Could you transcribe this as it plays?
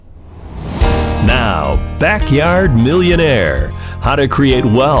Now, Backyard Millionaire. How to create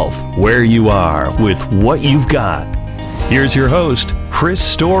wealth where you are with what you've got. Here's your host, Chris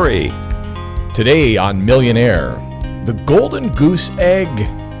Story. Today on Millionaire, the golden goose egg.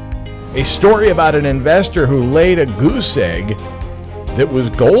 A story about an investor who laid a goose egg that was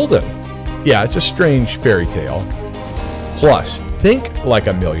golden. Yeah, it's a strange fairy tale. Plus, think like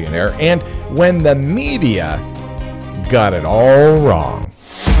a millionaire and when the media got it all wrong.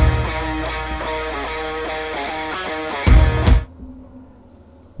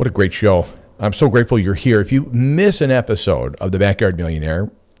 What a great show. I'm so grateful you're here. If you miss an episode of The Backyard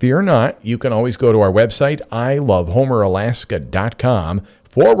Millionaire, fear not. You can always go to our website,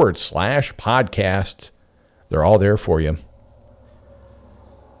 ilovehomeralaska.com/podcasts. They're all there for you.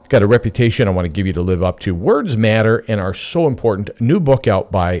 Got a reputation I want to give you to live up to. Words matter and are so important. A new book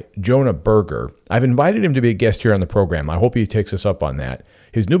out by Jonah Berger. I've invited him to be a guest here on the program. I hope he takes us up on that.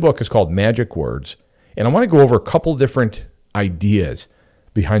 His new book is called Magic Words. And I want to go over a couple different ideas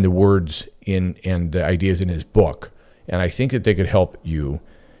behind the words and the ideas in his book. And I think that they could help you.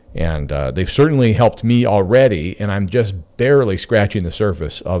 And they've certainly helped me already. And I'm just barely scratching the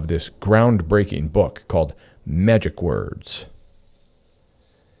surface of this groundbreaking book called Magic Words.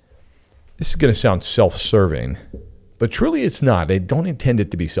 This is going to sound self-serving, but truly it's not. I don't intend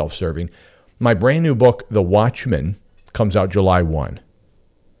it to be self-serving. My brand new book, The Watchman, comes out July 1.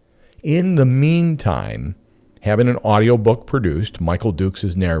 In the meantime, having an audiobook produced, Michael Dukes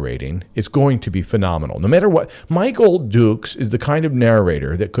is narrating, it's going to be phenomenal. No matter what, Michael Dukes is the kind of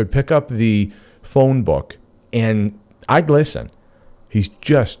narrator that could pick up the phone book and I'd listen. He's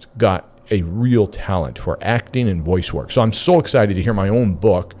just got a real talent for acting and voice work. So I'm so excited to hear my own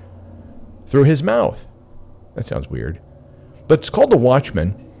book through his mouth. That sounds weird. But it's called The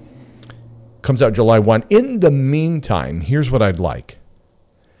Watchman. Comes out July 1. In the meantime, here's what I'd like.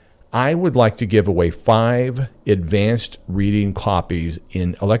 I would like to give away 5 advanced reading copies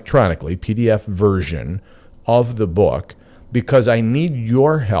in electronically, PDF version of the book, because I need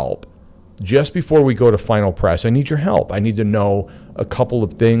your help. Just before we go to final press, I need your help. I need to know a couple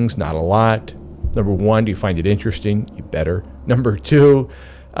of things, not a lot. Number 1, do you find it interesting? You better. Number 2,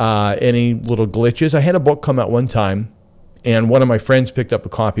 any little glitches? I had a book come out one time, and one of my friends picked up a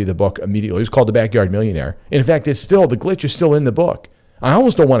copy of the book immediately. It was called The Backyard Millionaire. And in fact, the glitch is still in the book. I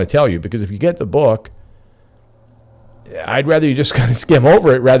almost don't want to tell you, because if you get the book, I'd rather you just kind of skim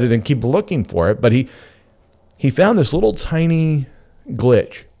over it rather than keep looking for it. But he found this little tiny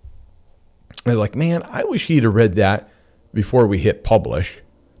glitch. And I was like, man, I wish he'd have read that before we hit publish.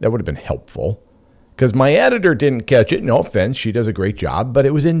 That would have been helpful. Because my editor didn't catch it. No offense, she does a great job, but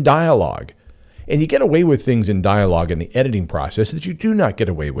it was in dialogue. And you get away with things in dialogue in the editing process that you do not get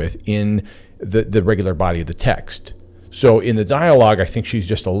away with in the regular body of the text. So in the dialogue, I think she's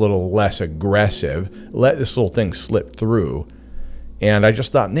just a little less aggressive. Let this little thing slip through. And I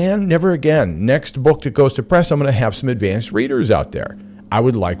just thought, man, never again. Next book that goes to press, I'm going to have some advanced readers out there. I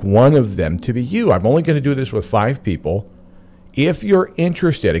would like one of them to be you. I'm only going to do this with 5 people. If you're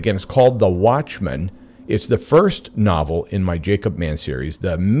interested, again, it's called The Watchman. It's the first novel in my Jacob Mann series.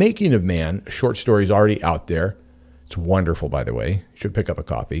 The Making of Man short story is already out there. It's wonderful, by the way. You should pick up a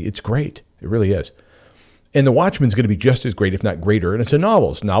copy. It's great. It really is. And The Watchman's going to be just as great, if not greater. And it's a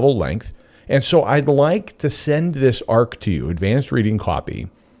novel. It's novel length. And so I'd like to send this ARC to you, advanced reading copy,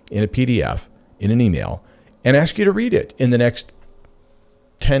 in a PDF, in an email, and ask you to read it in the next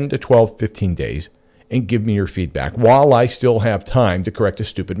 10 to 12, 15 days and give me your feedback while I still have time to correct a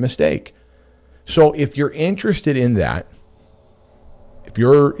stupid mistake. So if you're interested in that, if you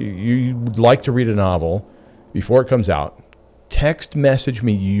would like to read a novel before it comes out, text message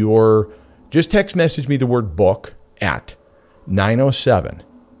me the word book at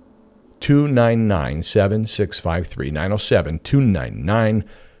 907-299-7653,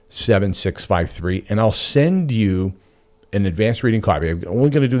 907-299-7653, and I'll send you an advanced reading copy. I'm only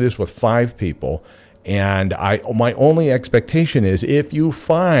going to do this with 5 people, and my only expectation is if you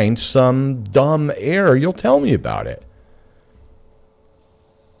find some dumb error, you'll tell me about it.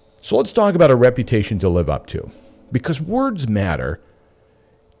 So let's talk about a reputation to live up to, because words matter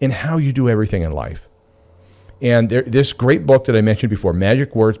in how you do everything in life. And this great book that I mentioned before,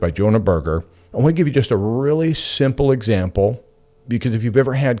 Magic Words by Jonah Berger, I want to give you just a really simple example, because if you've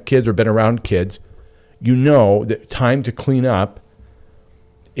ever had kids or been around kids, you know that time to clean up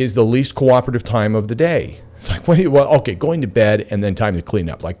is the least cooperative time of the day. It's like, going to bed and then time to clean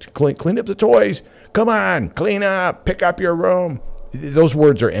up. Like, clean up the toys. Come on, clean up, pick up your room. Those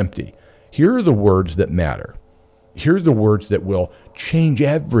words are empty. Here are the words that matter. Here's the words that will change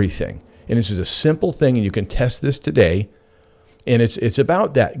everything. And this is a simple thing, and you can test this today. And it's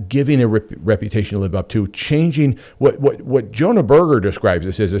about that, giving a reputation to live up to, changing what Jonah Berger describes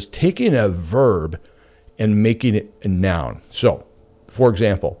this as taking a verb and making it a noun. So, for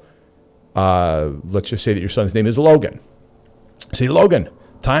example, let's just say that your son's name is Logan. Say, Logan,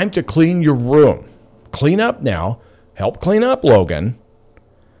 time to clean your room. Clean up now. Help clean up, Logan.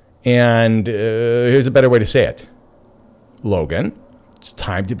 And here's a better way to say it. Logan, it's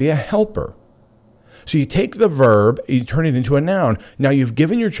time to be a helper. So you take the verb, you turn it into a noun. Now you've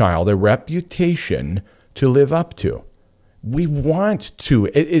given your child a reputation to live up to. We want to,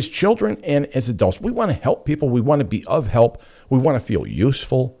 as children and as adults, we want to help people. We want to be of help. We want to feel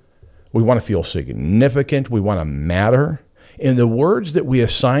useful. We want to feel significant. We want to matter. And the words that we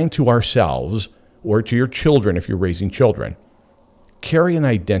assign to ourselves or to your children, if you're raising children, carry an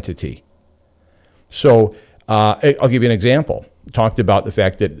identity. So I'll give you an example. Talked about the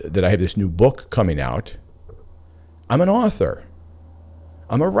fact that I have this new book coming out. I'm an author.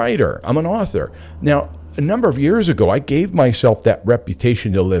 I'm a writer. I'm an author. Now, a number of years ago, I gave myself that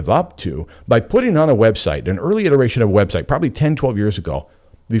reputation to live up to by putting on a website, an early iteration of a website, probably 10, 12 years ago,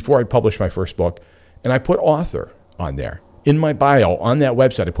 before I published my first book, and I put author on there. In my bio on that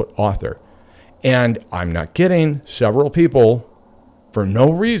website, I put author. And I'm not kidding, several people, for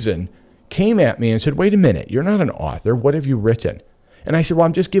no reason, came at me and said, wait a minute, you're not an author. What have you written? And I said, well,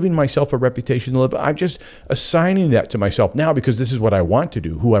 I'm just giving myself a reputation to live. I'm just assigning that to myself now because this is what I want to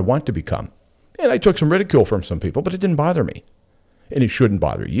do, who I want to become. And I took some ridicule from some people, but it didn't bother me. And it shouldn't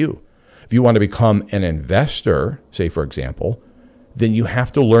bother you. If you want to become an investor, say, for example, then you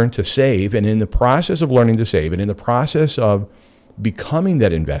have to learn to save. And in the process of learning to save and in the process of becoming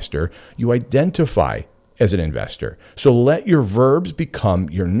that investor, you identify as an investor. So let your verbs become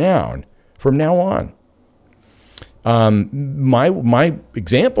your noun from now on. My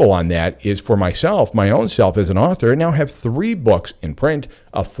example on that is for myself, my own self as an author. I now have 3 books in print,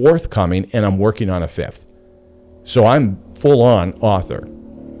 a 4th coming, and I'm working on a 5th. So I'm full-on author,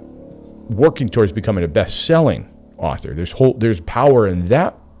 working towards becoming a best-selling author. There's power in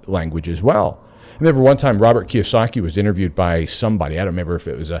that language as well. I remember one time Robert Kiyosaki was interviewed by somebody. I don't remember if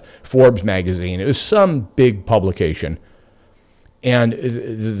it was a Forbes magazine. It was some big publication. And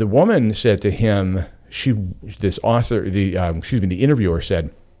the woman said to him, the interviewer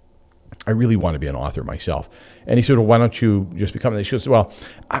said, I really want to be an author myself. And he said, well, why don't you just become that? She goes, well,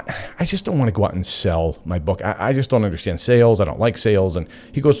 I just don't want to go out and sell my book. I just don't understand sales. I don't like sales. And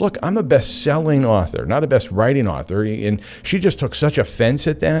he goes, look, I'm a best-selling author, not a best-writing author. And she just took such offense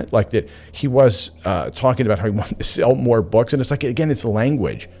at that, like that he was talking about how he wanted to sell more books. And it's like, again, it's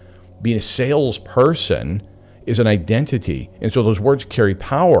language. Being a salesperson is an identity. And so those words carry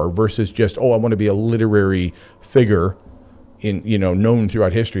power versus just, I want to be a literary figure known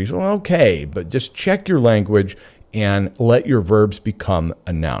throughout history. So, okay, but just check your language and let your verbs become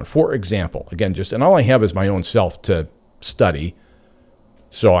a noun. For example, again, and all I have is my own self to study.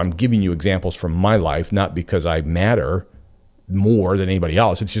 So I'm giving you examples from my life, not because I matter more than anybody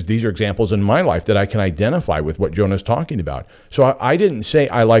else. It's just these are examples in my life that I can identify with what Jonah's talking about. So I didn't say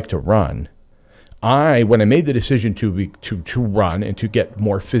I like to run. When I made the decision to run and to get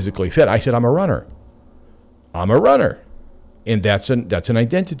more physically fit, I said I'm a runner. I'm a runner. And that's an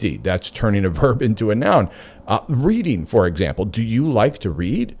identity. That's turning a verb into a noun. Reading, for example. Do you like to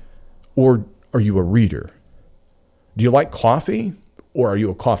read, or are you a reader? Do you like coffee, or are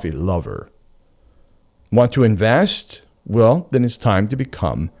you a coffee lover? Want to invest? Well, then it's time to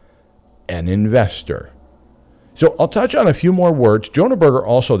become an investor. So I'll touch on a few more words. Jonah Berger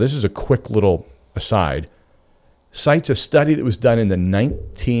also, this is a quick little aside, cites a study that was done in the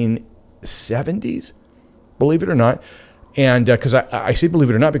 1970s, believe it or not. And because I say believe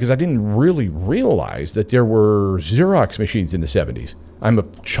it or not, because I didn't really realize that there were Xerox machines in the 70s. I'm a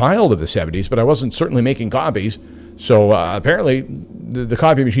child of the 70s, but I wasn't certainly making copies. So apparently the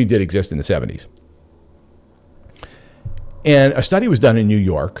copy machine did exist in the 70s. And a study was done in New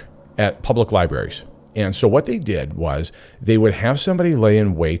York at public libraries. And so what they did was they would have somebody lay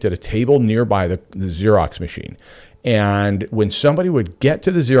in wait at a table nearby the Xerox machine. And when somebody would get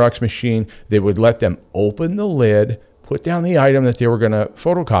to the Xerox machine, they would let them open the lid, put down the item that they were going to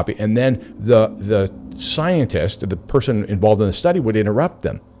photocopy, and then the scientist, the person involved in the study, would interrupt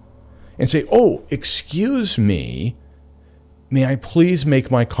them and say, oh, excuse me, may I please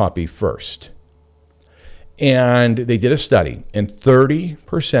make my copy first? And they did a study, and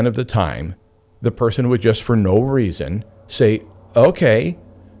 30% of the time, the person would just for no reason say, okay,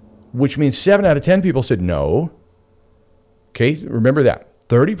 which means 7 out of 10 people said no. Okay, remember that.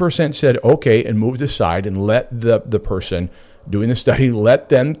 30% said okay and moved aside and let the person doing the study let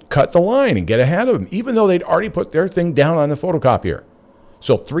them cut the line and get ahead of them, even though they'd already put their thing down on the photocopier.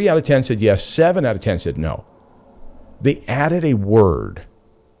 So 3 out of 10 said yes, 7 out of 10 said no. They added a word.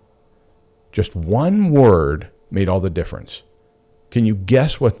 Just one word made all the difference. Can you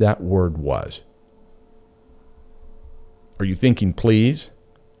guess what that word was? Are you thinking please?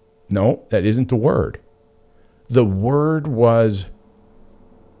 No, that isn't the word. The word was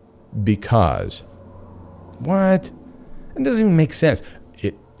because. What? It doesn't even make sense.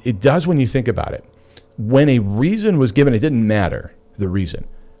 It does when you think about it. When a reason was given, it didn't matter, the reason.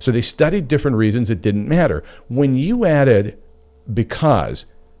 So they studied different reasons, it didn't matter. When you added because,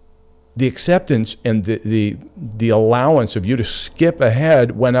 the acceptance and the allowance of you to skip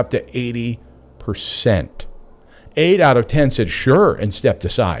ahead went up to 80%. 8 out of 10 said sure and stepped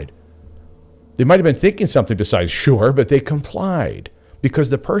aside. They might have been thinking something besides sure, but they complied because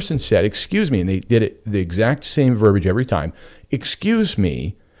the person said, excuse me, and they did it the exact same verbiage every time. Excuse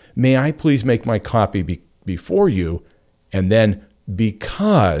me, may I please make my copy before you? And then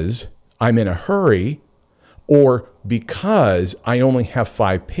because I'm in a hurry or because I only have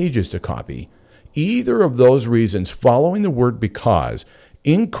 5 pages to copy. Either of those reasons following the word because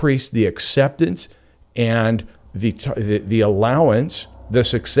increased the acceptance and the allowance, the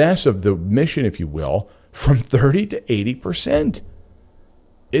success of the mission, if you will, from 30 to 80%.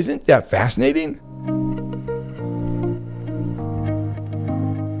 Isn't that fascinating?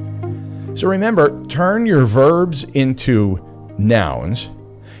 So remember, turn your verbs into nouns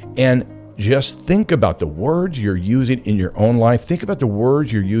and just think about the words you're using in your own life. Think about the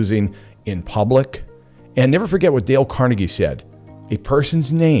words you're using in public. And never forget what Dale Carnegie said. A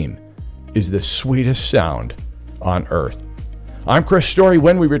person's name is the sweetest sound on earth. I'm Chris Story.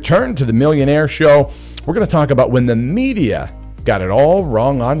 When we return to the Millionaire Show, we're going to talk about when the media got it all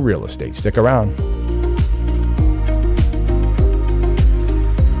wrong on real estate. Stick around.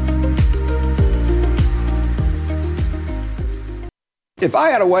 If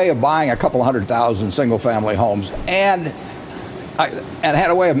I had a way of buying a couple 100,000 single-family homes and had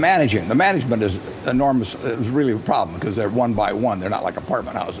a way of managing, the management is enormous. It was really a problem because they're one by one. They're not like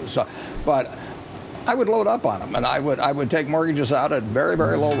apartment houses. So, but I would load up on them, and I would take mortgages out at very,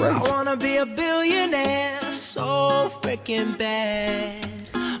 very low rates. I wanna be a billionaire, so freaking bad.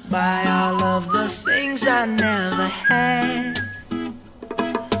 Buy all of the things I never had.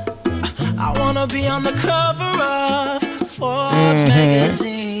 I wanna be on the cover of Forbes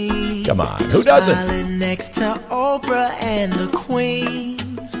magazine. Come on, who doesn't? Smiling next to Oprah and the Queen.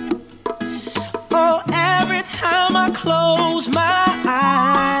 Oh, every time I close my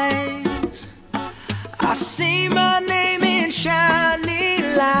eyes, I see my name in shiny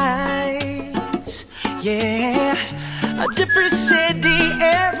lights. Yeah, a different city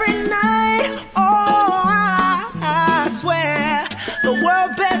every night. Oh, I swear the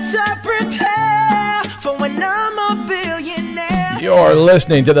world better prepare for when I'm a billionaire. You're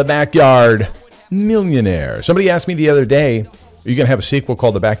listening to The Backyard Millionaire. Somebody asked me the other day, are you going to have a sequel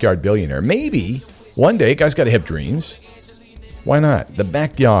called The Backyard Billionaire? Maybe. One day. Guys got to have dreams. Why not? The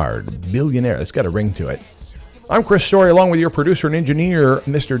Backyard Billionaire. That's got a ring to it. I'm Chris Story, along with your producer and engineer,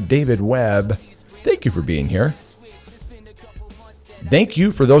 Mr. David Webb. Thank you for being here. Thank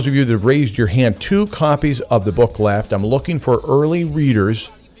you for those of you that have raised your hand. 2 copies of the book left. I'm looking for early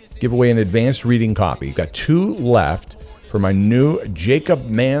readers. Give away an advanced reading copy. Got 2 left for my new Jacob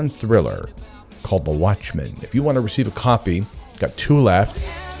Mann thriller called The Watchman. If you want to receive a copy, got 2 left.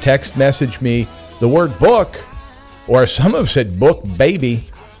 Text message me the word book, or some have said book baby.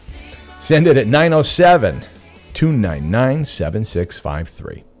 Send it at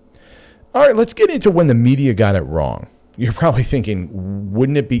 907-299-7653. All right, let's get into when the media got it wrong. You're probably thinking,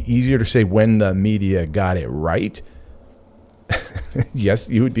 wouldn't it be easier to say when the media got it right? Yes,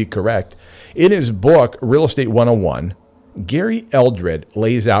 you would be correct. In his book, Real Estate 101, Gary Eldred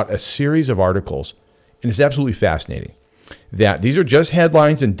lays out a series of articles, and it's absolutely fascinating. That these are just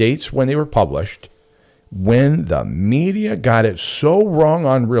headlines and dates when they were published, when the media got it so wrong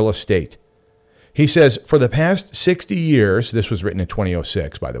on real estate. He says, for the past 60 years, this was written in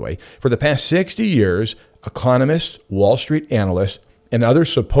 2006, by the way, for the past 60 years, economists, Wall Street analysts, and other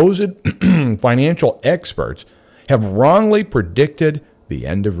supposed financial experts have wrongly predicted the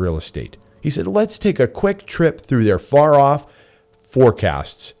end of real estate. He said, let's take a quick trip through their far-off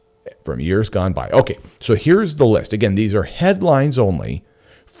forecasts from years gone by. Okay, so here's the list. Again, these are headlines only,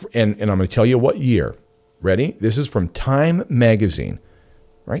 and I'm going to tell you what year. Ready? This is from Time Magazine.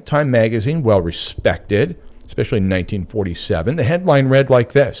 Right? Time Magazine, well respected, especially in 1947. The headline read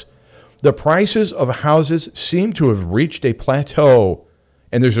like this: the prices of houses seem to have reached a plateau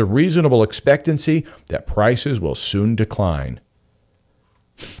and there's a reasonable expectancy that prices will soon decline.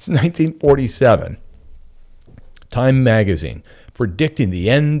 It's 1947. Time magazine predicting the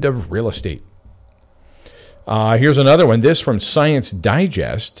end of real estate. Here's another one. This from Science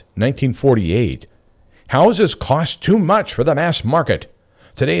Digest, 1948. Houses cost too much for the mass market.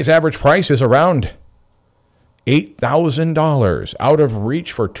 Today's average price is around $8,000, out of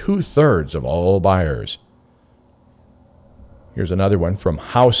reach for 2/3 of all buyers. Here's another one from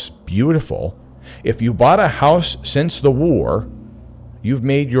House Beautiful. If you bought a house since the war, you've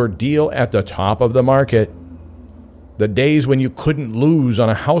made your deal at the top of the market. The days when you couldn't lose on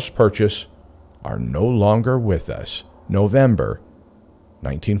a house purchase are no longer with us. November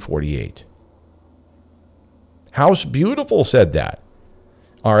 1948. House Beautiful said that.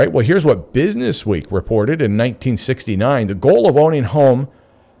 All right, well, here's what Business Week reported in 1969. The goal of owning a home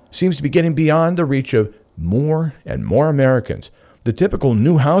seems to be getting beyond the reach of more and more Americans. The typical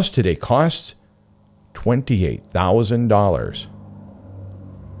new house today costs $28,000.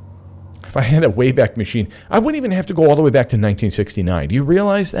 If I had a Wayback Machine, I wouldn't even have to go all the way back to 1969. Do you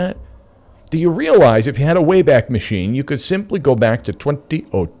realize that? Do you realize if you had a Wayback Machine, you could simply go back to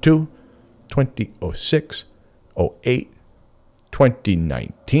 2002, 2006, 08,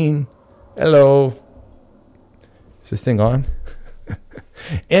 2019. Hello. Is this thing on?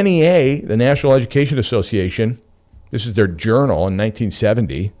 NEA, the National Education Association, this is their journal in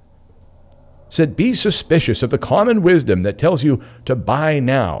 1970, said, be suspicious of the common wisdom that tells you to buy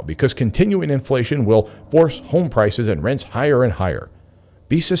now because continuing inflation will force home prices and rents higher and higher.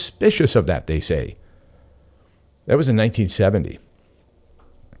 Be suspicious of that, they say. That was in 1970.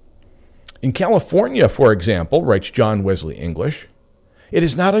 In California, for example, writes John Wesley English, it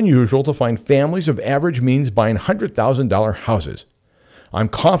is not unusual to find families of average means buying $100,000 houses. I'm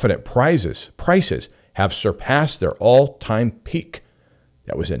confident prices have surpassed their all-time peak.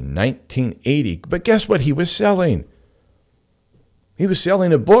 That was in 1980. But guess what he was selling? He was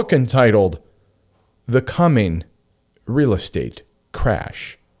selling a book entitled The Coming Real Estate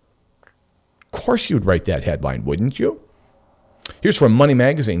Crash. Of course you'd write that headline, wouldn't you? Here's from Money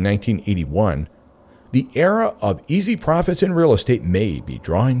Magazine, 1981. The era of easy profits in real estate may be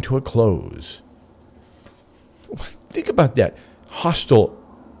drawing to a close. Think about that hostile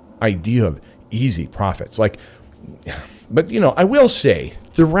idea of easy profits. But, I will say,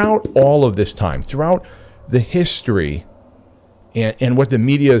 throughout all of this time, throughout the history and what the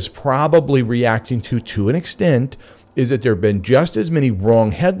media is probably reacting to an extent, is that there have been just as many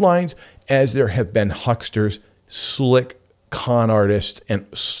wrong headlines as there have been hucksters, slick con artists, and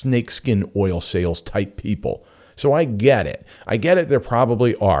snakeskin oil sales type people. So I get it. There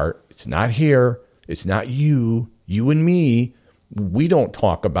probably are. It's not here. It's not you and me. We don't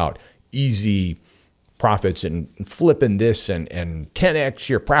talk about easy profits and flipping this and 10x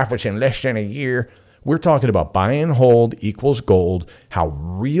your profits in less than a year. We're talking about buy and hold equals gold, how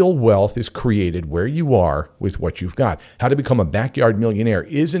real wealth is created where you are with what you've got. How to become a backyard millionaire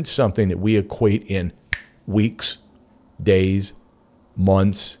isn't something that we equate in weeks, days,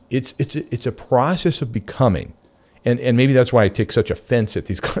 months. It's a process of becoming. And maybe that's why I take such offense at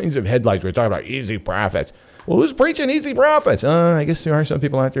these kinds of headlines. We're talking about easy profits. Well, who's preaching easy profits? I guess there are some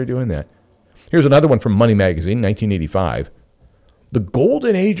people out there doing that. Here's another one from Money Magazine, 1985. The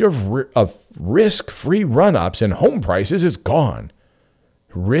golden age of risk-free run-ups and home prices is gone.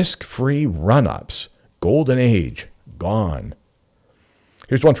 Risk-free run-ups. Golden age. Gone.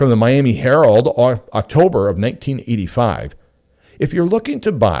 Here's one from the Miami Herald, October of 1985. If you're looking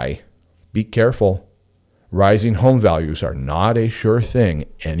to buy, be careful. Rising home values are not a sure thing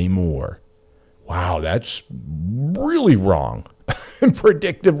anymore. Wow, that's really wrong.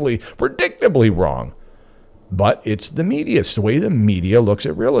 Predictably wrong. But it's the media. It's the way the media looks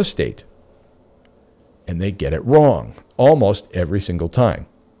at real estate. And they get it wrong almost every single time.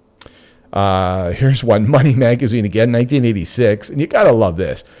 Here's one, Money Magazine again, 1986. And you got to love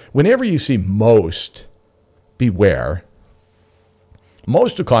this. Whenever you see most, beware.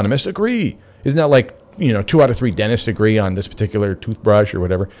 Most economists agree. Isn't that like, 2 out of 3 dentists agree on this particular toothbrush or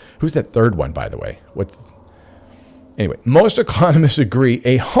whatever? Who's that third one, by the way? Anyway, most economists agree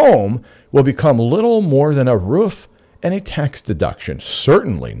a home will become little more than a roof and a tax deduction.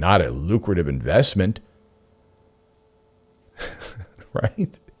 Certainly not a lucrative investment.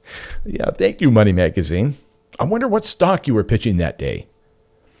 Right? Yeah, thank you, Money Magazine. I wonder what stock you were pitching that day.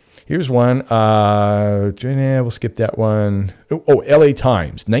 Here's one. We'll skip that one. LA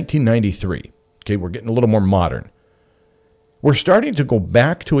Times, 1993. Okay, we're getting a little more modern. We're starting to go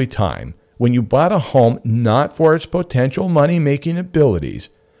back to a time when you bought a home not for its potential money-making abilities,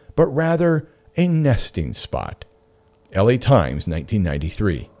 but rather a nesting spot. LA Times,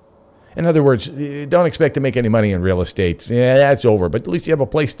 1993. In other words, don't expect to make any money in real estate. Yeah, that's over, but at least you have a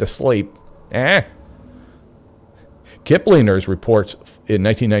place to sleep. Kiplinger's reports in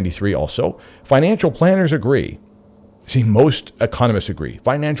 1993 also, financial planners agree. See, most economists agree,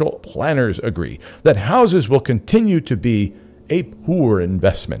 financial planners agree, that houses will continue to be a poor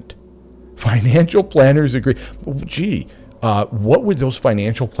investment. Financial planners agree. Gee, what would those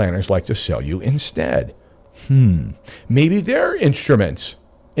financial planners like to sell you instead? Maybe their instruments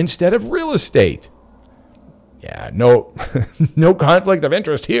instead of real estate. Yeah, no conflict of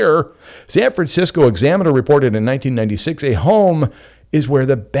interest here. San Francisco Examiner reported in 1996, a home is where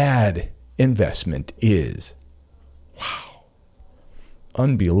the bad investment is. Wow.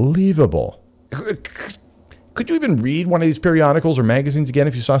 Unbelievable. Could you even read one of these periodicals or magazines again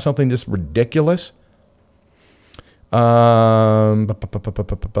if you saw something this ridiculous? Robert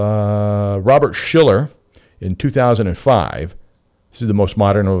Schiller in 2005. This is the most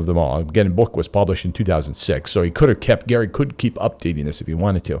modern of them all. Again, the book was published in 2006, so Gary could keep updating this if he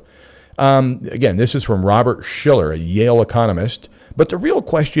wanted to. Again, this is from Robert Schiller, a Yale economist. But the real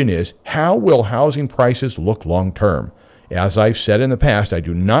question is, how will housing prices look long term? As I've said in the past, I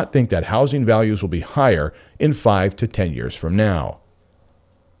do not think that housing values will be higher in 5 to 10 years from now.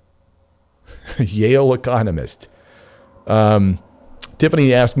 Yale economist.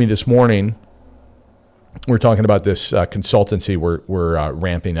 Tiffany asked me this morning, we're talking about this consultancy we're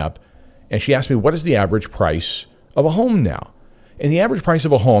ramping up, and she asked me, what is the average price of a home now? And the average price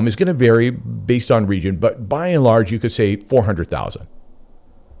of a home is going to vary based on region, but by and large, you could say $400,000.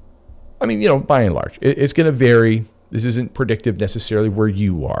 I mean, by and large, it's going to vary. This isn't predictive necessarily where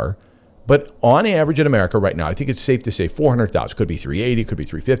you are, but on average in America right now, I think it's safe to say $400,000. Could be $380,000, could be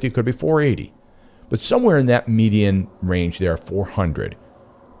 $350,000, could be $480,000, but somewhere in that median range there, $400,000.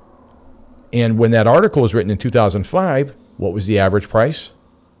 And when that article was written in 2005, what was the average price?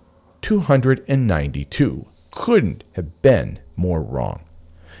 $292,000. Couldn't have been more wrong.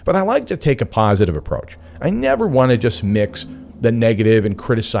 But I like to take a positive approach. I never want to just mix the negative and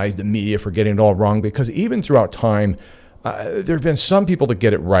criticize the media for getting it all wrong, because even throughout time, there have been some people that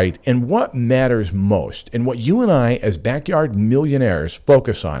get it right. And what matters most, and what you and I as backyard millionaires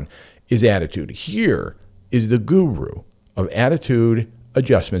focus on, is attitude. Here is the guru of attitude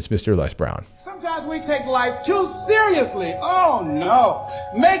adjustments, Mr. Les Brown. Sometimes we take life too seriously. Oh no.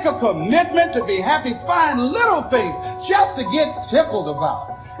 Make a commitment to be happy. Find little things just to get tickled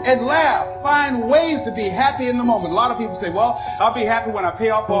about. And laugh. Find ways to be happy in the moment. A lot of people say, well, I'll be happy when I pay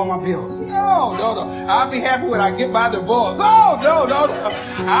off all my bills. No. I'll be happy when I get my divorce. Oh, no.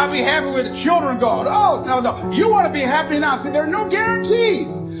 I'll be happy with the children gone. Oh, no. You want to be happy now. See, there are no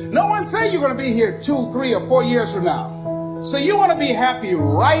guarantees. No one says you're going to be here 2, 3, or 4 years from now. So you want to be happy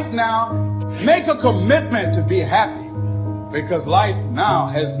right now. Make a commitment to be happy, because life now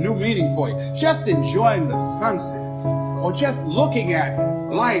has new meaning for you. Just enjoying the sunset, or just looking at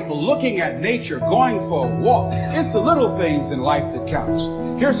life, looking at nature, going for a walk. It's the little things in life that counts.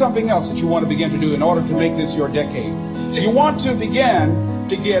 Here's something else that you want to begin to do in order to make this your decade. You want to begin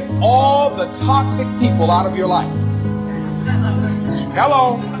to get all the toxic people out of your life.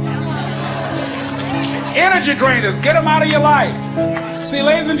 Hello? Energy drainers, get them out of your life. See,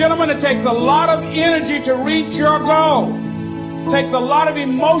 ladies and gentlemen, it takes a lot of energy to reach your goal. It takes a lot of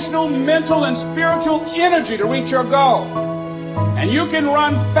emotional, mental, and spiritual energy to reach your goal. And you can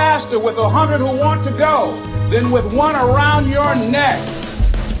run faster with 100 who want to go than with one around your neck.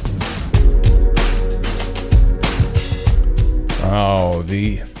 Oh,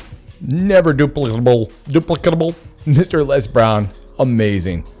 the never duplicable Mr. Les Brown.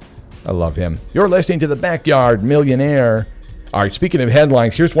 Amazing. I love him. You're listening to The Backyard Millionaire. All right, speaking of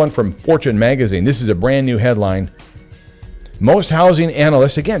headlines, here's one from Fortune magazine. This is a brand new headline. Most housing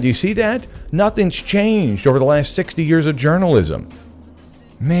analysts, again, do you see that? Nothing's changed over the last 60 years of journalism.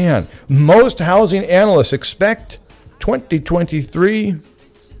 Man, most housing analysts expect 2023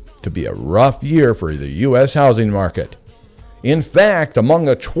 to be a rough year for the U.S. housing market. In fact, among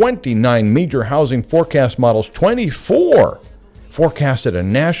the 29 major housing forecast models, 24 forecasted a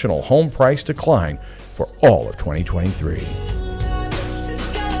national home price decline for all of 2023.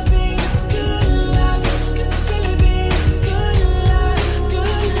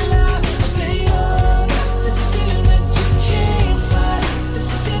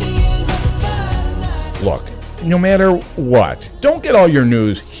 Look, no matter what, don't get all your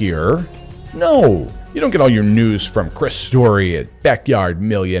news here. No, you don't get all your news from Chris Story at Backyard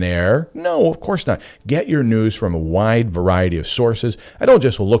Millionaire. No, of course not. Get your news from a wide variety of sources. I don't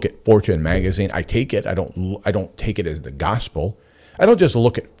just look at Fortune magazine. I take it. I don't take it as the gospel. I don't just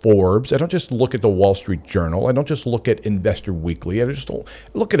look at Forbes. I don't just look at the Wall Street Journal. I don't just look at Investor Weekly. I just don't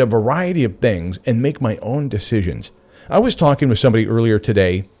look at a variety of things and make my own decisions. I was talking with somebody earlier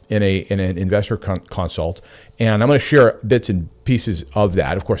today in an investor consult, and I'm going to share bits and pieces of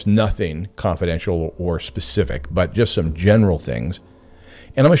that. Of course, nothing confidential or specific, but just some general things.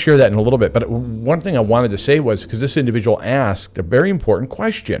 And I'm going to share that in a little bit. But one thing I wanted to say was, because this individual asked a very important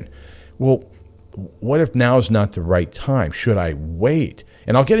question. Well, what if now's not the right time? Should I wait?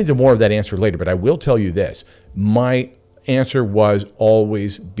 And I'll get into more of that answer later, but I will tell you this. My answer was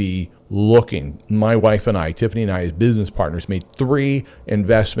always be looking. My wife and I, Tiffany and I, as business partners, made 3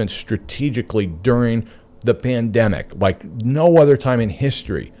 investments strategically during the pandemic. Like no other time in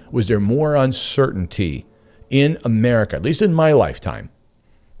history was there more uncertainty in America, at least in my lifetime.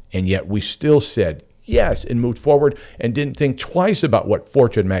 And yet we still said yes and moved forward and didn't think twice about what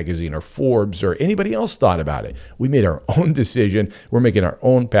Fortune magazine or Forbes or anybody else thought about it. We made our own decision. We're making our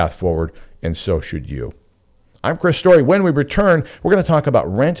own path forward, and so should you. I'm Chris Story. When we return, we're going to talk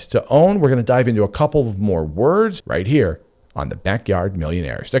about rent to own. We're going to dive into a couple of more words right here on The Backyard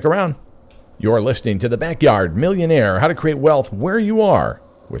Millionaire. Stick around. You're listening to The Backyard Millionaire, how to create wealth where you are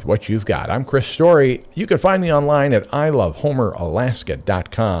with what you've got. I'm Chris Story. You can find me online at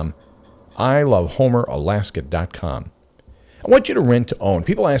ilovehomeralaska.com. ilovehomeralaska.com. I want you to rent to own.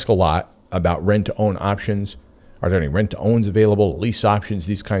 People ask a lot about rent to own options. Are there any rent to owns available, lease options,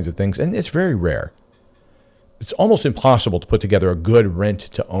 these kinds of things? And it's very rare. It's almost impossible to put together a good rent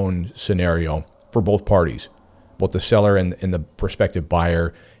to own scenario for both parties, both the seller and the prospective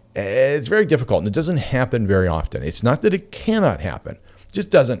buyer. It's very difficult, and it doesn't happen very often. It's not that it cannot happen. It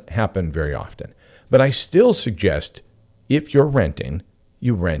just doesn't happen very often. But I still suggest if you're renting,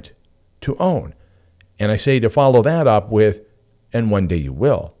 you rent to own. And I say to follow that up with, and one day you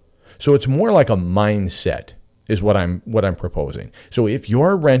will. So it's more like a mindset is what I'm proposing. So if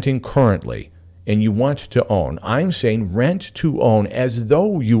you're renting currently and you want to own, I'm saying rent to own as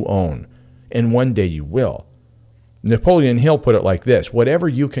though you own, and one day you will. Napoleon Hill put it like this: whatever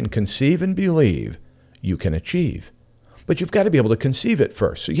you can conceive and believe, you can achieve. But you've got to be able to conceive it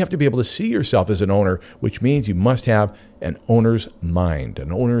first. So you have to be able to see yourself as an owner, which means you must have an owner's mind,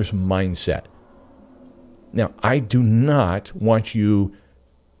 an owner's mindset. Now, I do not want you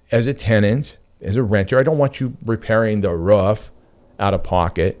as a tenant, as a renter, I don't want you repairing the roof out of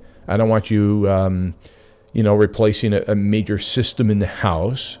pocket. I don't want you, replacing a major system in the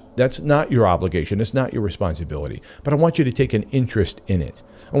house. That's not your obligation. It's not your responsibility. But I want you to take an interest in it.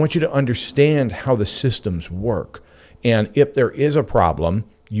 I want you to understand how the systems work. And if there is a problem,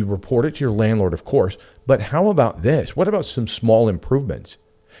 you report it to your landlord, of course. But how about this? What about some small improvements?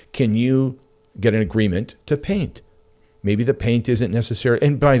 Can you get an agreement to paint? Maybe the paint isn't necessary.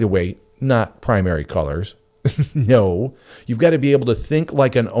 And by the way, not primary colors. No, you've got to be able to think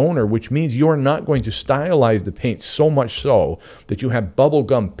like an owner, which means you're not going to stylize the paint so much so that you have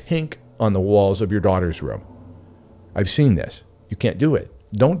bubblegum pink on the walls of your daughter's room. I've seen this. You can't do it.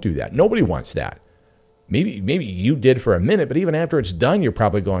 Don't do that. Nobody wants that. Maybe you did for a minute, but even after it's done, you're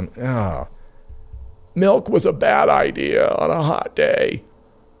probably going, milk was a bad idea on a hot day.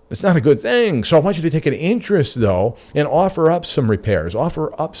 It's not a good thing. So I want you to take an interest, though, and offer up some repairs,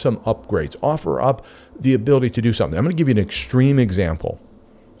 offer up some upgrades, offer up the ability to do something. I'm going to give you an extreme example.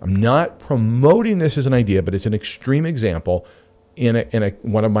 I'm not promoting this as an idea, but it's an extreme example in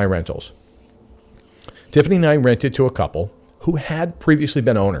one of my rentals. Tiffany and I rented to a couple who had previously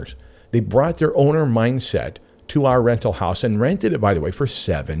been owners. They brought their owner mindset to our rental house and rented it, by the way, for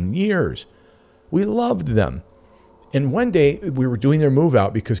 7 years. We loved them. And one day we were doing their move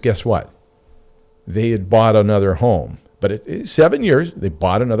out because guess what? They had bought another home. But 7 years, they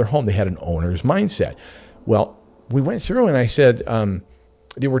bought another home. They had an owner's mindset. Well, we went through and I said,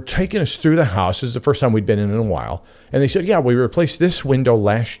 they were taking us through the house. This is the first time we'd been in a while. And they said, yeah, we replaced this window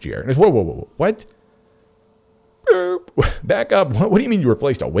last year. And I said, whoa, what? Back up. What do you mean you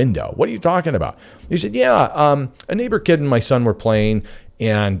replaced a window? What are you talking about? He said, yeah, a neighbor kid and my son were playing,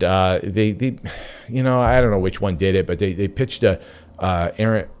 and they I don't know which one did it, but they pitched a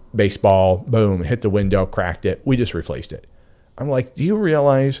errant baseball, boom, hit the window, cracked it. We just replaced it. I'm like, do you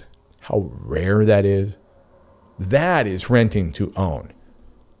realize how rare that is? That is renting to own.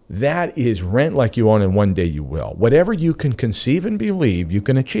 That is rent like you own, and one day you will. Whatever you can conceive and believe, you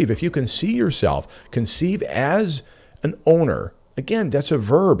can achieve. If you can see yourself, conceive as an owner. Again, that's a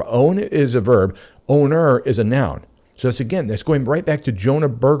verb. Own is a verb. Owner is a noun. So that's going right back to Jonah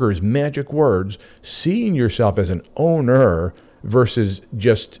Berger's magic words, seeing yourself as an owner versus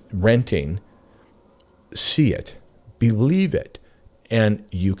just renting. See it, believe it, and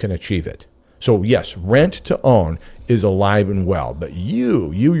you can achieve it. So yes, rent to own is alive and well, but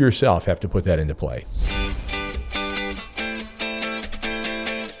you yourself have to put that into play.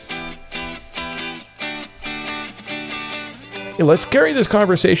 Hey, let's carry this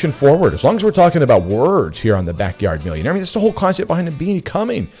conversation forward. As long as we're talking about words here on the Backyard Millionaire, I mean, that's the whole concept behind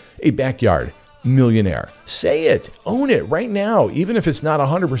becoming a backyard millionaire. Say it, own it right now, even if it's not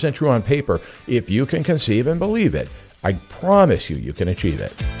 100% true on paper. If you can conceive and believe it, I promise you can achieve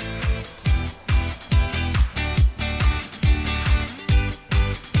it.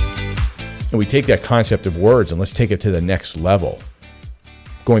 And we take that concept of words and let's take it to the next level.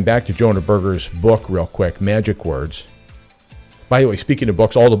 Going back to Jonah Berger's book real quick, Magic Words. By the way, speaking of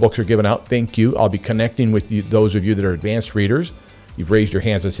books, all the books are given out. Thank you. I'll be connecting with you, those of you that are advanced readers. You've raised your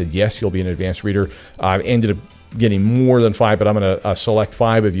hands and said, yes, you'll be an advanced reader. I've ended up getting more than 5, but I'm going to select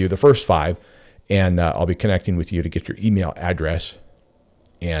 5 of you, the first 5, and I'll be connecting with you to get your email address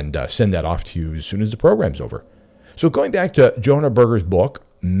and send that off to you as soon as the program's over. So going back to Jonah Berger's book,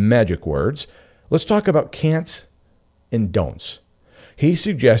 Magic Words, let's talk about can'ts and don'ts. He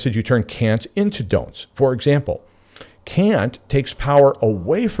suggested you turn can'ts into don'ts. For example, can't takes power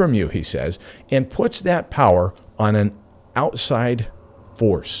away from you, he says, and puts that power on an outside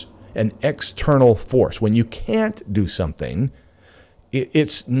force, an external force. When you can't do something,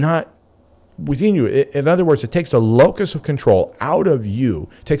 it's not within you. In other words, it takes the locus of control out of you,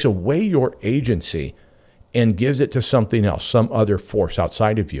 takes away your agency, and gives it to something else, some other force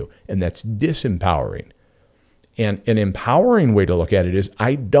outside of you, and that's disempowering. And an empowering way to look at it is,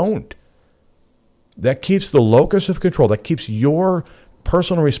 I don't. That keeps the locus of control, that keeps your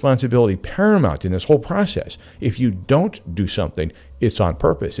personal responsibility paramount in this whole process. If you don't do something, it's on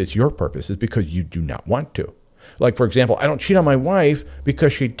purpose. It's your purpose. It's because you do not want to. Like, for example, I don't cheat on my wife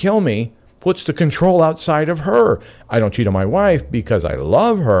because she'd kill me, puts the control outside of her. I don't cheat on my wife because I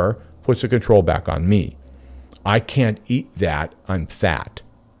love her, puts the control back on me. I can't eat that. I'm fat.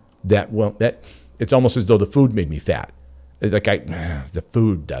 It's almost as though the food made me fat. It's like the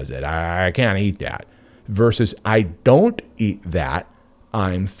food does it. I can't eat that. Versus I don't eat that.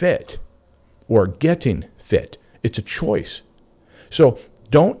 I'm fit or getting fit. It's a choice. So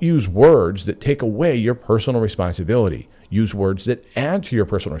don't use words that take away your personal responsibility. Use words that add to your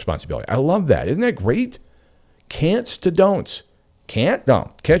personal responsibility. I love that. Isn't that great? Can'ts to don'ts. Can't?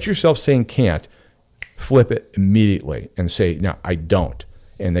 No. Catch yourself saying can't. Flip it immediately and say, no, I don't.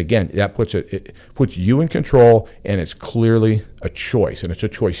 And again, that it puts you in control, and it's clearly a choice, and it's a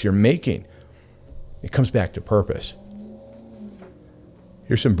choice you're making. It comes back to purpose.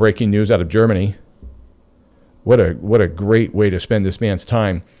 Here's some breaking news out of Germany. What a great way to spend this man's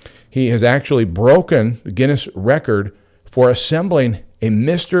time. He has actually broken the Guinness record for assembling a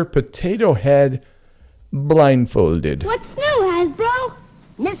Mr. Potato Head blindfolded. What's new, Hasbro?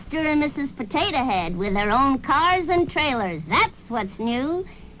 Mr. and Mrs. Potato Head with their own cars and trailers. That's what's new.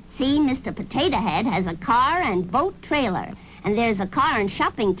 See, Mr. Potato Head has a car and boat trailer. And there's a car and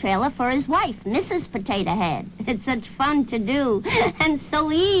shopping trailer for his wife, Mrs. Potato Head. It's such fun to do and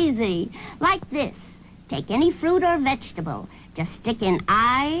so easy. Like this. Take any fruit or vegetable. Just stick in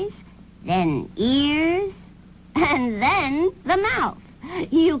eyes, then ears, and then the mouth.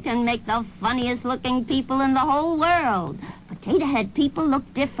 You can make the funniest looking people in the whole world. Potato Head people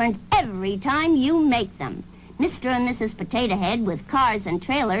look different every time you make them. Mr. and Mrs. Potato Head with cars and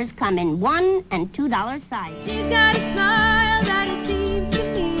trailers come in $1 and $2 sizes. She's got a smile that it seems to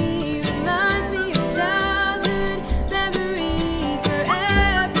me reminds me of childhood memories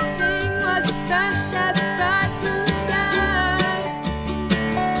where everything was as fresh as a bright blue sky.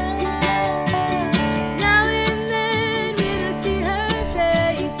 Now and then when I see her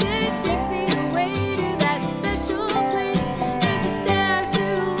face, it takes me away to that special place. If you stare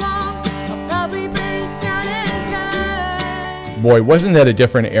too long, I'll probably break down and cry. Boy, wasn't that a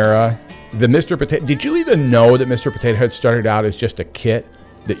different era? The Mr. Potato. Did you even know that Mr. Potato Head started out as just a kit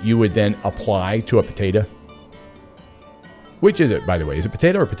that you would then apply to a potato? Which is it, by the way? Is it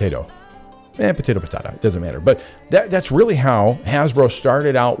potato or potato? Potato. It doesn't matter. But that's really how Hasbro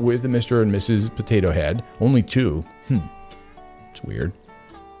started out with the Mr. and Mrs. Potato Head. Only 2. It's weird.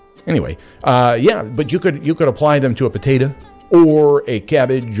 Anyway, but you could apply them to a potato or a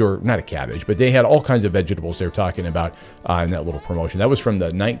cabbage, or not a cabbage, but they had all kinds of vegetables they were talking about in that little promotion. That was from the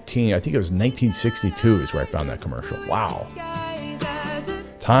 1962 is where I found that commercial. Wow.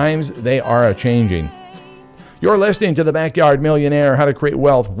 Times they are a-changing. You're listening to The Backyard Millionaire, how to create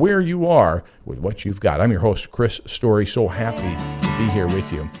wealth where you are with what you've got. I'm your host, Chris Story. So happy to be here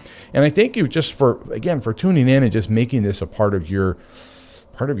with you. And I thank you just for tuning in and just making this a part of your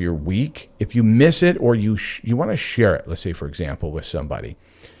week. If you miss it or you want to share it, let's say, for example, with somebody,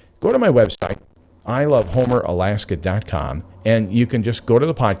 go to my website, ilovehomeralaska.com, and you can just go to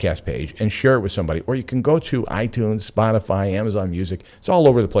the podcast page and share it with somebody. Or you can go to iTunes, Spotify, Amazon Music. It's all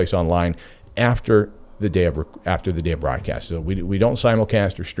over the place online after the day of broadcast. So we don't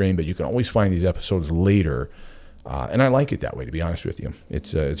simulcast or stream, but you can always find these episodes later. And I like it that way, to be honest with you.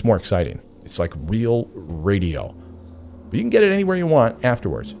 It's more exciting. It's like real radio. But you can get it anywhere you want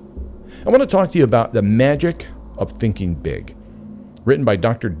afterwards. I want to talk to you about The Magic of Thinking Big, written by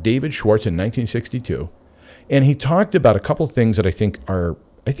Dr. David Schwartz in 1962. And he talked about a couple of things that I think are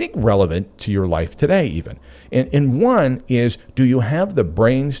relevant to your life today even. And one is, do you have the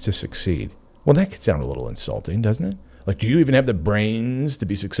brains to succeed? Well, that could sound a little insulting, doesn't it? Like, do you even have the brains to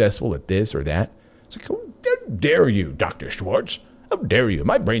be successful at this or that? It's like, how dare you, Dr. Schwartz? How dare you?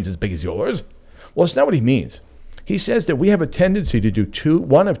 My brain's as big as yours. Well, it's not what he means. He says that we have a tendency to do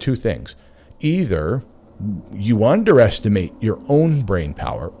one of two things. Either you underestimate your own brain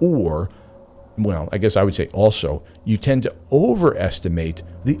power, or, well, I guess I would say also, you tend to overestimate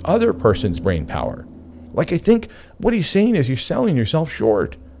the other person's brain power. Like, I think what he's saying is you're selling yourself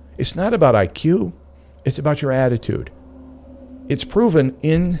short. It's not about IQ. It's about your attitude. It's proven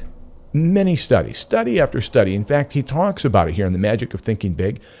in many studies, study after study. In fact, he talks about it here in The Magic of Thinking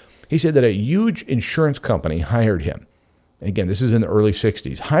Big. He said that a huge insurance company hired him. Again, this is in the early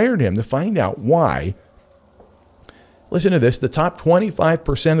 60s. Hired him to find out why, listen to this, the top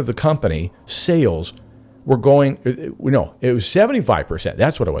 25% of the company sales were going, no, it was 75%.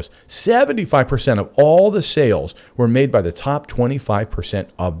 That's what it was. 75% of all the sales were made by the top 25%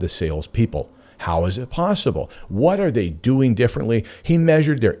 of the salespeople. How is it possible? What are they doing differently? He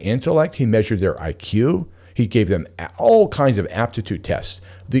measured their intellect. He measured their IQ. He gave them all kinds of aptitude tests.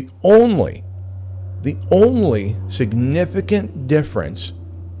 The only significant difference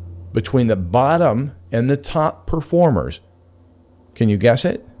between the bottom and the top performers, can you guess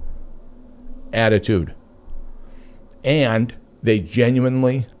it? Attitude. And they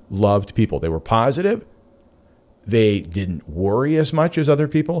genuinely loved people. They were positive. They didn't worry as much as other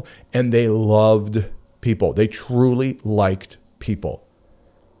people, and they loved people. They truly liked people.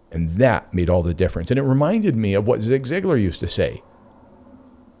 And that made all the difference. And it reminded me of what Zig Ziglar used to say,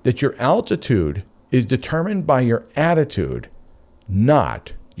 that your altitude is determined by your attitude,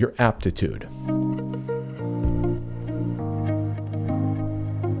 not your aptitude.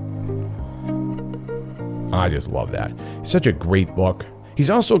 I just love that. It's such a great book. He's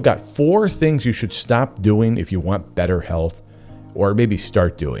also got 4 things you should stop doing if you want better health, or maybe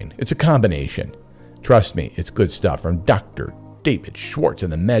start doing. It's a combination. Trust me, it's good stuff from Dr. David Schwartz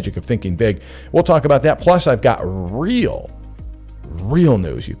and The Magic of Thinking Big. We'll talk about that. Plus, I've got real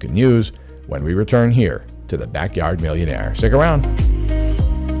news you can use when we return here to the Backyard Millionaire. Stick around.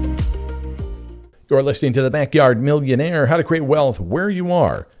 You're listening to the Backyard Millionaire, how to create wealth where you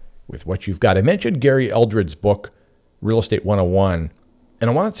are with what you've got. I mentioned Gary Eldred's book, Real Estate 101, and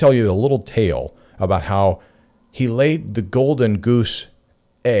I want to tell you a little tale about how he laid the golden goose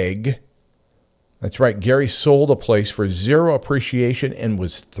egg. That's right, Gary sold a place for 0 appreciation and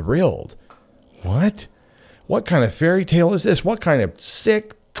was thrilled. What? What kind of fairy tale is this? What kind of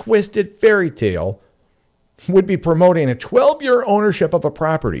sick, twisted fairy tale would be promoting a 12-year ownership of a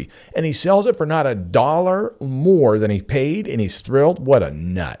property, and he sells it for not $1 more than he paid, and he's thrilled? What a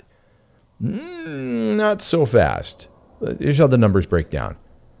nut. Not so fast. Here's how the numbers break down.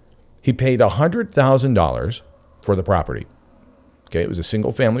 He paid $100,000 for the property. Okay, it was a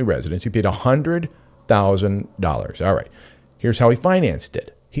single-family residence. He paid $100,000. All right. Here's how he financed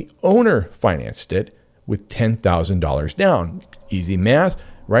it. He owner financed it with $10,000 down. Easy math,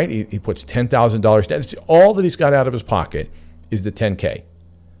 right? He puts $10,000 down. That's all that he's got out of his pocket is the $10K.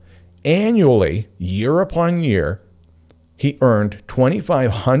 Annually, year upon year, he earned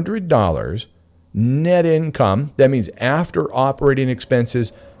 $2,500 net income. That means after operating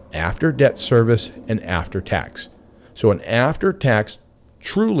expenses, after debt service, and after tax. So an after-tax,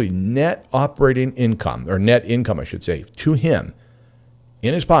 truly net operating income, or net income, I should say, to him,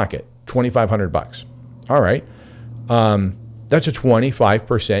 in his pocket, $2,500. All right. That's a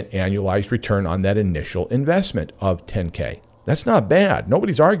 25% annualized return on that initial investment of $10K. That's not bad.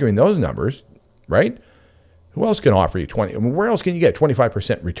 Nobody's arguing those numbers, right? Who else can offer you 20? I mean, where else can you get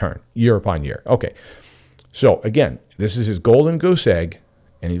 25% return year upon year? Okay. So again, this is his golden goose egg,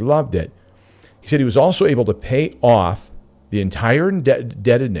 and he loved it. He said he was also able to pay off the entire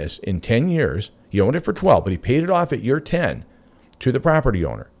indebtedness in 10 years. He owned it for 12, but he paid it off at year 10 to the property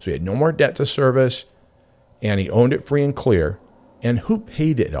owner. So he had no more debt to service, and he owned it free and clear. And who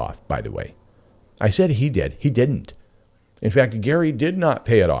paid it off, by the way? I said he did. He didn't. In fact, Gary did not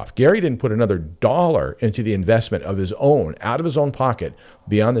pay it off. Gary didn't put another dollar into the investment of his own, out of his own pocket,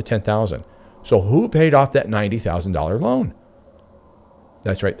 beyond the $10,000. So who paid off that $90,000 loan?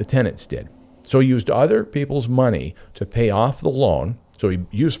 That's right, the tenants did. So he used other people's money to pay off the loan. So he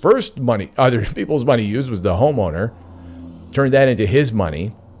used first money, other people's money used was the homeowner, turned that into his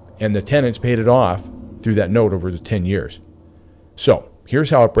money, and the tenants paid it off through that note over the 10 years. So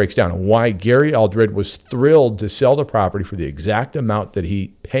here's how it breaks down and why Gary Eldred was thrilled to sell the property for the exact amount that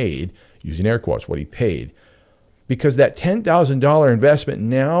he paid, using air quotes, what he paid, because that $10,000 investment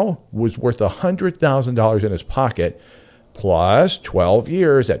now was worth $100,000 in his pocket, plus 12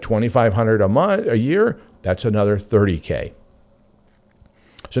 years at $2,500 a year. That's another $30K.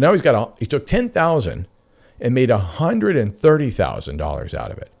 So now he took $10,000 and made $130,000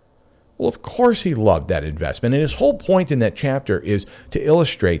 out of it. Well, of course he loved that investment. And his whole point in that chapter is to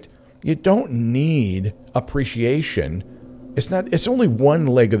illustrate you don't need appreciation. It's only one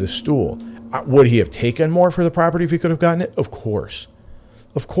leg of the stool. Would he have taken more for the property if he could have gotten it? Of course.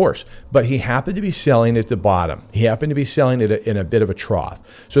 Of course. But he happened to be selling at the bottom. He happened to be selling it in a bit of a trough.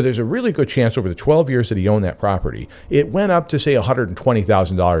 So there's a really good chance over the 12 years that he owned that property, it went up to, say,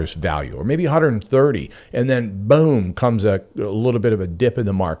 $120,000 value, or maybe $130,000. And then, boom, comes a little bit of a dip in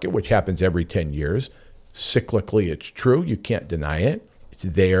the market, which happens every 10 years. Cyclically, it's true. You can't deny it. It's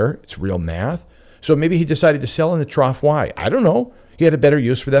there. It's real math. So maybe he decided to sell in the trough. Why? I don't know. He had a better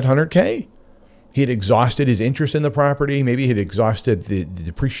use for that $100K. He had exhausted his interest in the property. Maybe he had exhausted the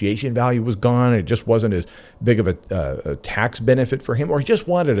depreciation value was gone. It just wasn't as big of a tax benefit for him, or he just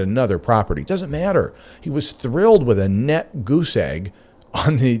wanted another property. It doesn't matter. He was thrilled with a net goose egg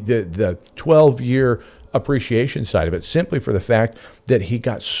on the 12-year appreciation side of it, simply for the fact that he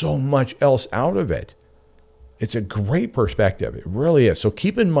got so much else out of it. It's a great perspective. It really is. So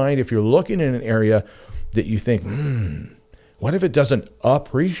keep in mind, if you're looking in an area that you think, what if it doesn't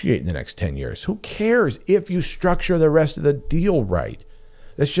appreciate in the next 10 years? Who cares if you structure the rest of the deal right?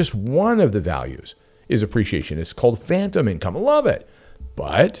 That's just one of the values, is appreciation. It's called phantom income. I love it.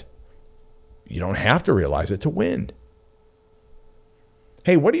 But you don't have to realize it to win.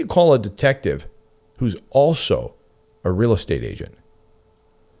 Hey, what do you call a detective who's also a real estate agent?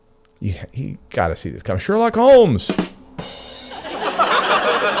 You got to see this coming. Sherlock Holmes. Now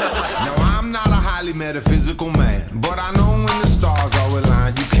I'm not a highly metaphysical man, but I know when the stars are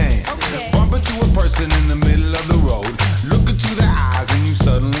aligned, you can. Okay. Bump into a person in the middle of the road, look into their eyes and you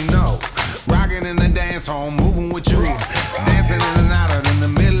suddenly know. Rocking in the dance hall, moving with you, dancing in and out in the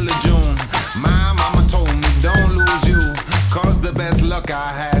middle of June. My mama told me don't lose you, cause the best luck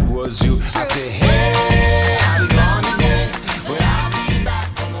I had was you. I said, hey, I'll be gone again, but I'll be back.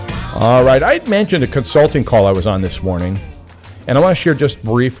 All right, I had mentioned a consulting call I was on this morning, and I want to share just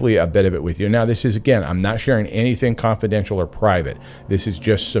briefly a bit of it with you. Now, this is, again, I'm not sharing anything confidential or private. This is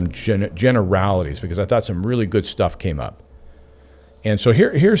just some generalities, because I thought some really good stuff came up. And so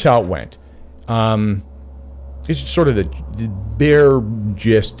here's how it went. It's sort of the bare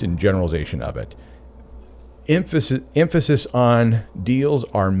gist and generalization of it. Emphasis on deals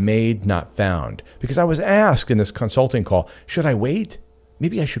are made, not found. Because I was asked in this consulting call, should I wait?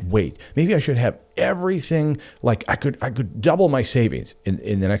 Maybe I should wait. Maybe I should have everything, like I could double my savings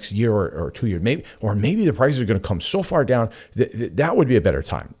in the next year or 2 years. Maybe the prices are going to come so far down that would be a better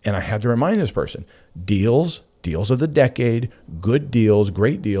time. And I had to remind this person, deals of the decade, good deals,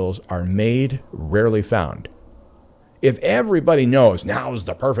 great deals are made, rarely found. If everybody knows now is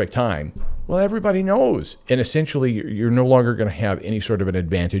the perfect time, well, everybody knows. And essentially, you're no longer going to have any sort of an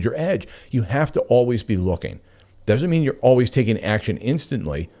advantage or edge. You have to always be looking. Doesn't mean you're always taking action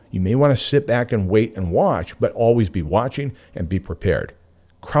instantly. You may want to sit back and wait and watch, but always be watching and be prepared.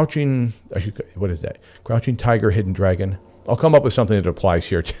 Crouching tiger, hidden dragon. I'll come up with something that applies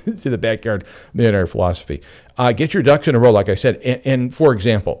here to the backyard millionaire philosophy. Get your ducks in a row, like I said. And for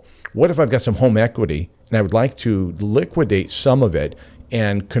example, what if I've got some home equity and I would like to liquidate some of it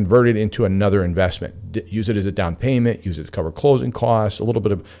and convert it into another investment? Use it as a down payment, use it to cover closing costs, a little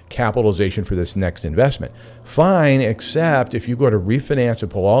bit of capitalization for this next investment. Fine, except if you go to refinance and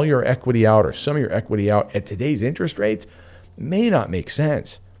pull all your equity out or some of your equity out at today's interest rates, may not make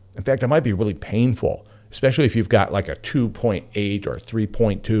sense. In fact, it might be really painful, especially if you've got like a 2.8 or a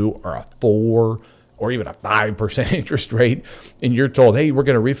 3.2 or a 4 or even a 5% interest rate, and you're told, hey, we're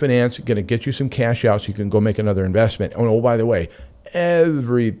going to refinance, going to get you some cash out so you can go make another investment. Oh, by the way,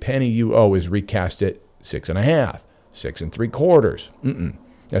 every penny you owe is recast at 6.5, 6 3/4.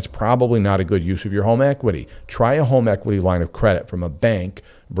 That's probably not a good use of your home equity. Try a home equity line of credit from a bank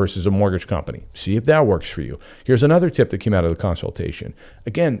versus a mortgage company. See if that works for you. Here's another tip that came out of the consultation.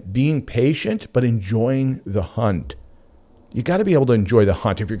 Again, being patient, but enjoying the hunt. You got to be able to enjoy the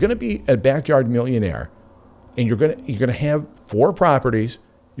hunt. If you're going to be a backyard millionaire and you're going to have 4 properties,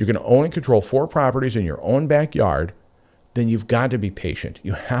 you're going to own and control 4 properties in your own backyard, then you've got to be patient.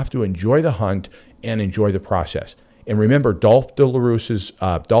 You have to enjoy the hunt and enjoy the process. And remember, Dolph DeRousse's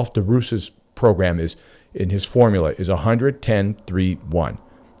program is, in his formula, is 100-10-3-1.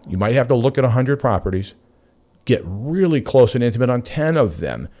 You might have to look at 100 properties, get really close and intimate on 10 of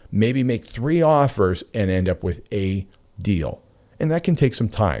them, maybe make 3 offers and end up with a deal. And that can take some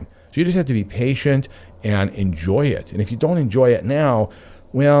time. So you just have to be patient and enjoy it. And if you don't enjoy it now,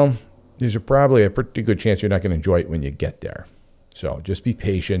 well, there's probably a pretty good chance you're not going to enjoy it when you get there. So just be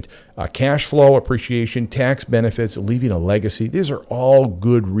patient. Cash flow, appreciation, tax benefits, leaving a legacy. These are all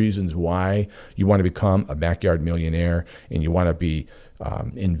good reasons why you want to become a backyard millionaire and you want to be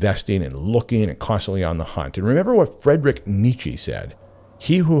investing and looking and constantly on the hunt. And remember what Friedrich Nietzsche said,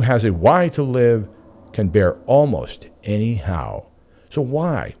 "He who has a why to live can bear almost any how." So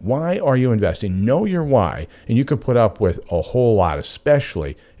why? Why are you investing? Know your why, and you can put up with a whole lot,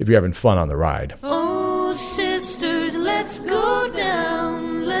 especially if you're having fun on the ride. Oh, sisters, let's go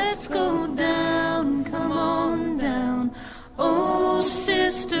down, come on down. Oh,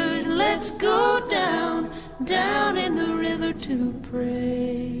 sisters, let's go down in the river to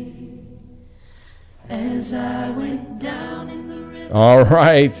pray. As I went down in the river. All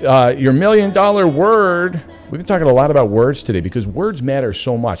right, your $1 million word. We've been talking a lot about words today because words matter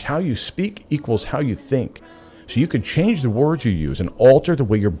so much. How you speak equals how you think. So you can change the words you use and alter the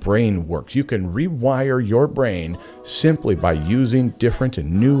way your brain works. You can rewire your brain simply by using different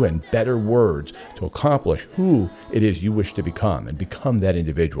and new and better words to accomplish who it is you wish to become and become that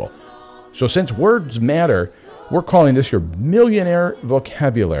individual. So since words matter, we're calling this your millionaire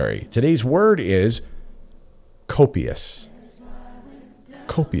vocabulary. Today's word is copious.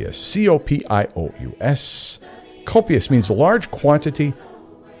 Copious, C-O-P-I-O-U-S. Copious means large quantity,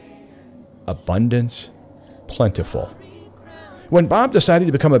 abundance, plentiful. When Bob decided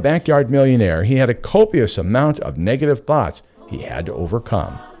to become a backyard millionaire, he had a copious amount of negative thoughts he had to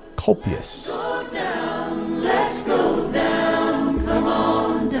overcome. Copious. Go down, let's go down, come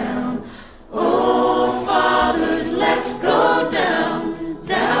on down. Oh, fathers, let's go down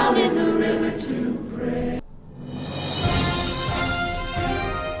in the river to pray.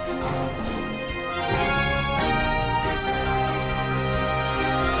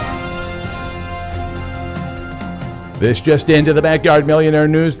 This just into the Backyard Millionaire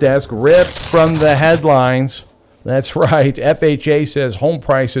News Desk, ripped from the headlines. That's right. FHA says home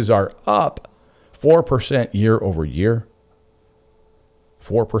prices are up 4% year over year.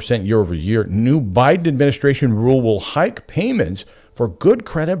 4% year over year. New Biden administration rule will hike payments for good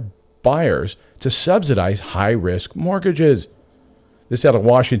credit buyers to subsidize high-risk mortgages. This out of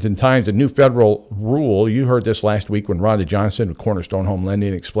Washington Times, a new federal rule. You heard this last week when Rhonda Johnson with Cornerstone Home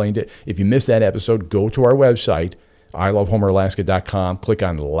Lending explained it. If you missed that episode, go to our website, ilovehomeralaska.com. Click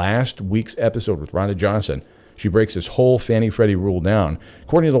on last week's episode with Rhonda Johnson. She breaks this whole Fannie Freddie rule down.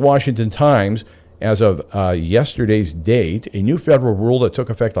 According to the Washington Times, as of yesterday's date, a new federal rule that took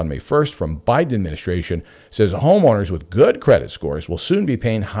effect on May 1st from Biden administration says homeowners with good credit scores will soon be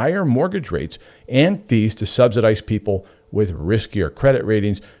paying higher mortgage rates and fees to subsidize people with riskier credit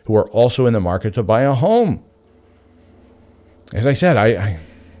ratings who are also in the market to buy a home. As I said,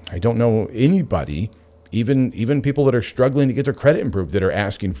 I don't know anybody, even people that are struggling to get their credit improved, that are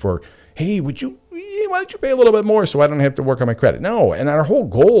asking for, hey, why don't you pay a little bit more so I don't have to work on my credit? No. And our whole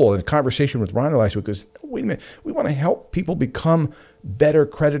goal in the conversation with Rhonda last week was, wait a minute, we want to help people become better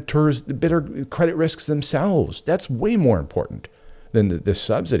creditors, better credit risks themselves. That's way more important than this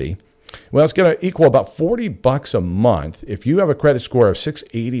subsidy. Well, it's going to equal about $40 a month. If you have a credit score of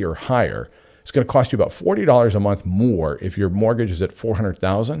 680 or higher, it's going to cost you about $40 a month more if your mortgage is at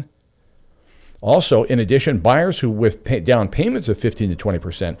 $400,000. Also, in addition, buyers who with down payments of 15 to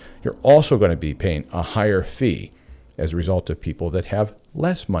 20%, you're also going to be paying a higher fee as a result of people that have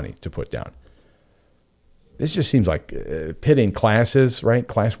less money to put down. This just seems like pitting classes, right?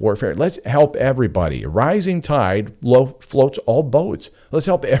 Class warfare. Let's help everybody. A rising tide floats all boats. Let's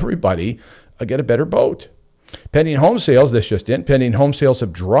help everybody get a better boat. Pending home sales, this just in, pending home sales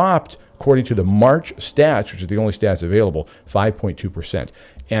have dropped, according to the March stats, which are the only stats available, 5.2%.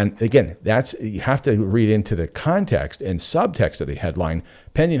 And again, you have to read into the context and subtext of the headline.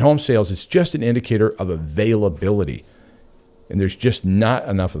 Pending home sales is just an indicator of availability. And there's just not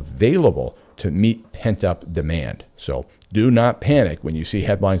enough available to meet pent-up demand. So do not panic when you see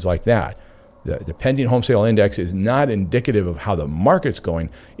headlines like that. The pending home sale index is not indicative of how the market's going.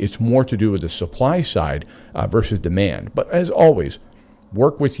 It's more to do with the supply side versus demand. But as always,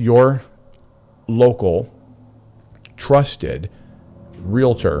 work with your local trusted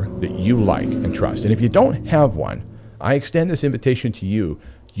realtor that you like and trust. And if you don't have one, I extend this invitation to you.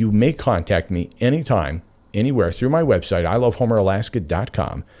 You may contact me anytime, anywhere through my website,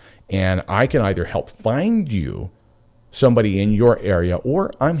 ilovehomeralaska.com, and I can either help find you somebody in your area,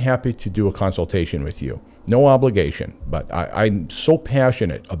 or I'm happy to do a consultation with you. No obligation, but I'm so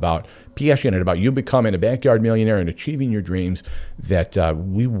passionate about you becoming a backyard millionaire and achieving your dreams that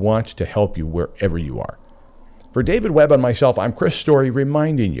we want to help you wherever you are. For David Webb and myself, I'm Chris Story,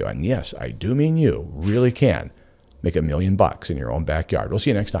 reminding you, and yes, I do mean you, really can make $1 million in your own backyard. We'll see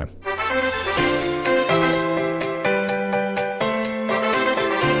you next time.